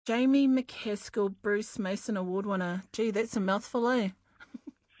Jamie McCaskill, Bruce Mason Award winner. Gee, that's a mouthful, eh?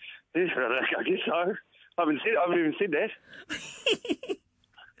 Yeah, I guess so. I haven't even said that.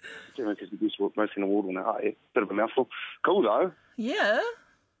 Jamie McCaskill, Bruce Mason Award winner. Oh, yeah, bit of a mouthful. Cool, though. Yeah.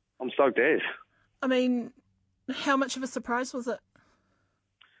 I'm stoked as. I mean, how much of a surprise was it?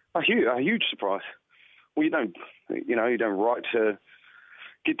 A huge surprise. Well, you don't write to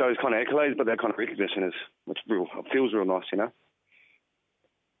get those kind of accolades, but that kind of recognition it feels real nice, you know.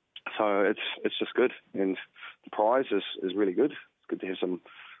 So it's just good, and the prize is really good. It's good to have some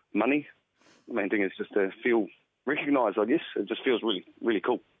money. The main thing is just to feel recognised, I guess. It just feels really, really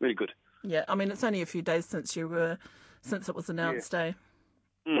cool, really good. Yeah, I mean, it's only a few days since it was announced, eh?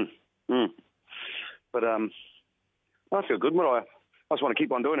 But I feel good. I just want to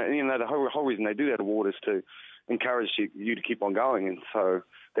keep on doing it. And, you know, the whole reason they do that award is to encourage you to keep on going. And so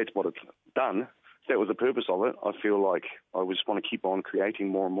that's what it's done. That was the purpose of it. I feel like I just want to keep on creating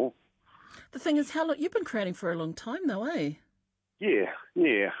more and more. The thing is, how long you've been creating for a long time, though, eh? Yeah.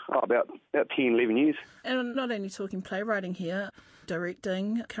 About 10, 11 years. And I'm not only talking playwriting here,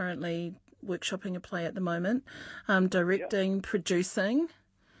 directing, currently workshopping a play at the moment, producing.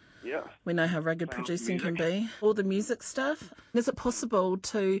 Yeah. We know how rugged producing can be. All the music stuff. Is it possible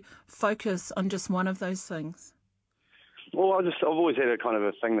to focus on just one of those things? Well, I've always had a kind of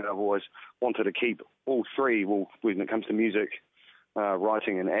a thing that I've always wanted to keep all three. Well, when it comes to music,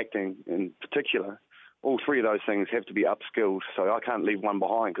 writing and acting in particular, all three of those things have to be upskilled. So I can't leave one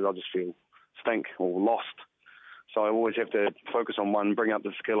behind because I just feel stink or lost. So I always have to focus on one, bring up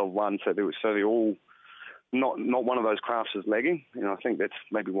the skill of one, so they're all not one of those crafts is lagging. You know, I think that's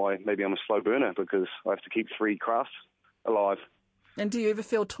maybe why I'm a slow burner, because I have to keep three crafts alive. And do you ever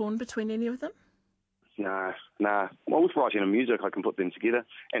feel torn between any of them? Nah. Well, with writing and music, I can put them together.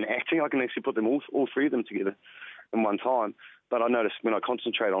 And acting, I can actually put them all three of them together in one time. But I noticed when I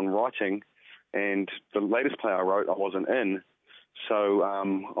concentrate on writing, and the latest play I wrote, I wasn't in. So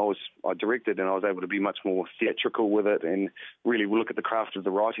I directed, and I was able to be much more theatrical with it and really look at the craft of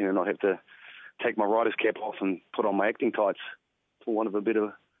the writing and not have to take my writer's cap off and put on my acting tights, for want of a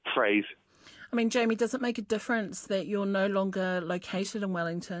better phrase. I mean, Jamie, does it make a difference that you're no longer located in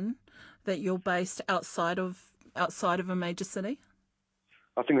Wellington, that you're based outside of a major city?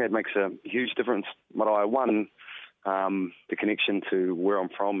 I think that makes a huge difference. The connection to where I'm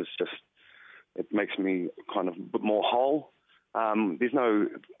from is just, it makes me kind of a bit more whole. There's no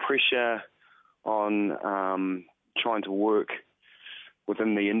pressure on trying to work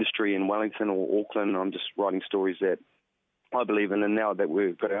within the industry in Wellington or Auckland. I'm just writing stories that I believe in, and now that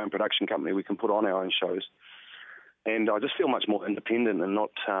we've got our own production company, we can put on our own shows. And I just feel much more independent and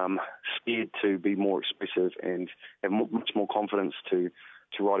not scared to be more expressive, and have much more confidence to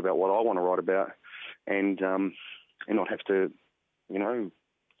write about what I want to write about, and not have to, you know,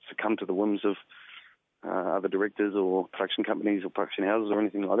 succumb to the whims of other directors or production companies or production houses or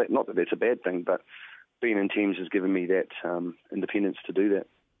anything like that. Not that that's a bad thing, but being in Thames has given me that independence to do that.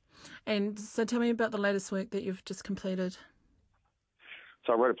 And so tell me about the latest work that you've just completed.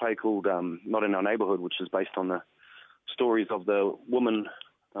 So I wrote a play called Not in Our Neighbourhood, which is based on the stories of the woman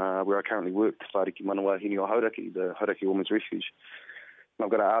where I currently work, Whaariki Manawa Hini o Hauraki, the Hauraki Women's Refuge. And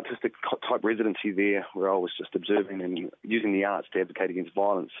I've got an artistic type residency there where I was just observing and using the arts to advocate against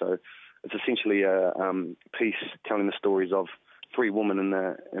violence. So it's essentially a piece telling the stories of three women in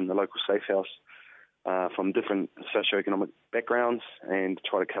the local safe house from different socioeconomic backgrounds, and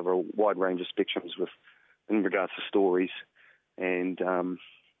try to cover a wide range of spectrums in regards to stories and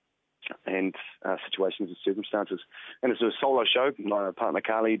situations and circumstances. And it's a solo show. My partner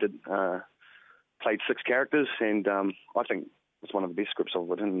Carly played 6 characters, and I think it's one of the best scripts I've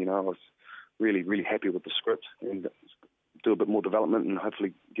written. You know, I was really, really happy with the script, and do a bit more development and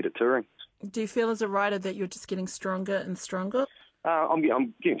hopefully get it touring. Do you feel as a writer that you're just getting stronger and stronger? I'm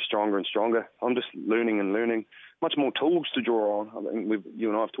getting stronger and stronger. I'm just learning. Much more tools to draw on. I think you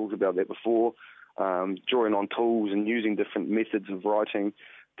and I have talked about that before. Drawing on tools and using different methods of writing,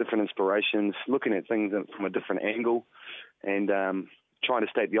 different inspirations, looking at things from a different angle, and trying to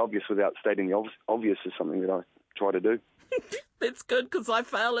state the obvious without stating the obvious is something that I try to do. That's good, because I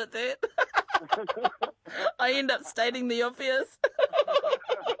fail at that. I end up stating the obvious.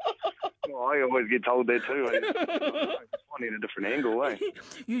 Well, I always get told that too. Just finding a different angle, eh?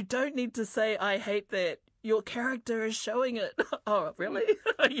 You don't need to say, I hate that. Your character is showing it. Oh, really?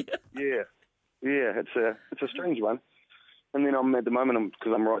 Yeah. It's a strange one. And then at the moment,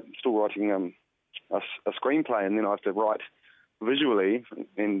 because I'm still writing a screenplay, and then I have to write visually,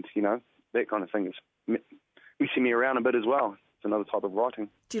 and you know that kind of thing is messing me around a bit as well. It's another type of writing.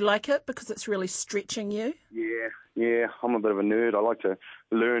 Do you like it because it's really stretching you? Yeah. I'm a bit of a nerd. I like to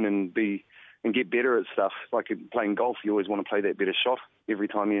learn and get better at stuff. Like playing golf, you always want to play that better shot every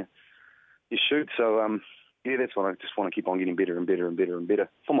time you shoot. So, that's what I just want to keep on getting better and better and better and better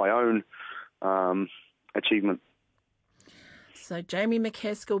for my own achievement. So, Jamie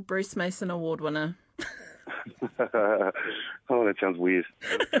McCaskill, Bruce Mason Award winner. Oh, that sounds weird.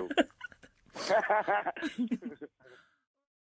 That's cool.